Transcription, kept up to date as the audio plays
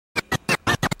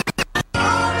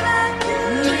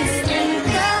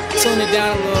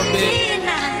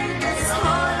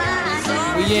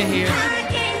get here.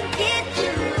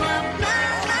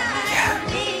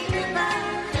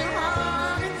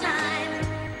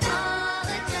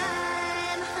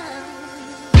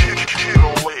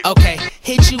 Okay,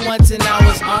 hit you once and I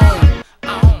was on.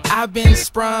 I've been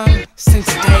sprung since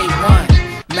day one.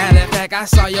 Matter of fact, I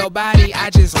saw your body, I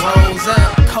just rose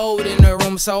up. Cold in the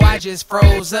room, so I just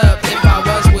froze up. If I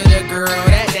was with a girl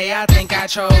that day, I think I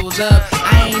chose up.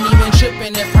 I ain't even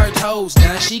tripping if her toes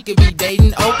done. She could be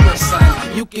dating Oprah's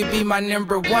son. You could be my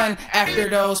number one after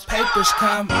those papers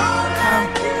come.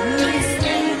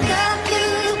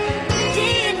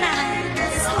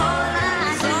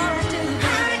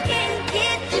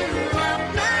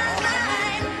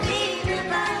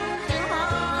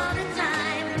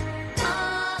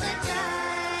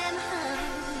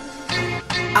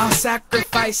 I'll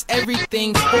sacrifice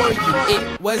everything for you.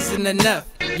 It wasn't enough,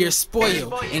 you're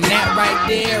spoiled. And that right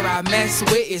there I mess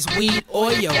with is weed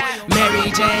oil.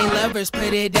 Mary Jane lovers,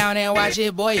 put it down and watch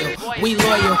it boil. We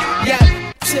loyal,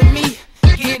 yeah, to me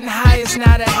getting high is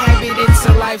not a habit, it's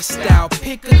a lifestyle.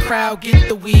 Pick a crowd, get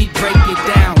the weed, break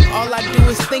it down. All I do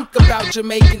is think about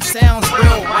Jamaican sounds,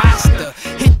 real Rasta.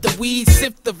 Hit the weed,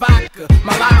 sip the vodka.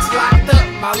 My locks locked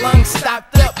up, my lungs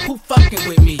stopped up. Who fucking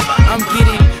with me? I'm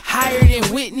getting higher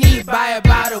than Whitney by a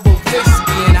bottle of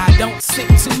whiskey. And I don't sip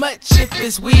too much if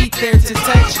it's weed there to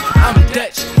touch. I'm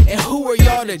Dutch, and who are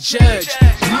y'all to judge?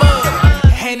 Mud,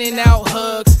 handing out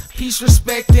hugs, peace,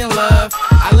 respect, and love.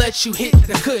 I let you hit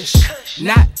the kush,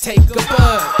 not take a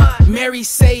bud. Mary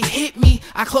say hit me,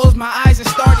 I closed my eyes and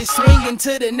started swinging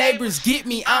till the neighbors get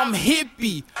me. I'm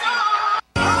hippie.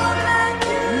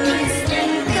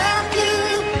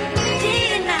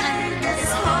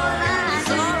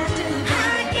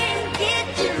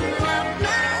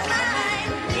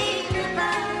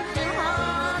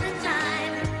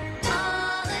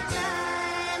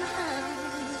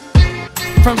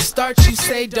 From start you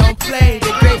say don't play.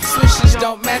 The grape swishes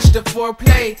don't match the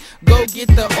foreplay. Go get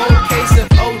the old case of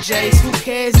OJs. Who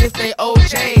cares if they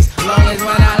OJs? Long as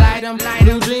when I light them,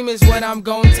 new dream is what I'm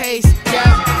gon' taste.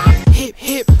 Yeah, hip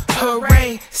hip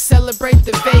hooray, celebrate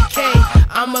the vacay.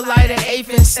 I'ma light an eighth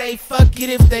and say fuck it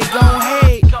if they gon'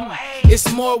 hate.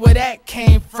 It's more where that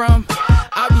came from.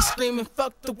 I'll be screaming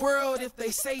fuck the world if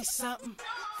they say something.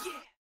 Yeah.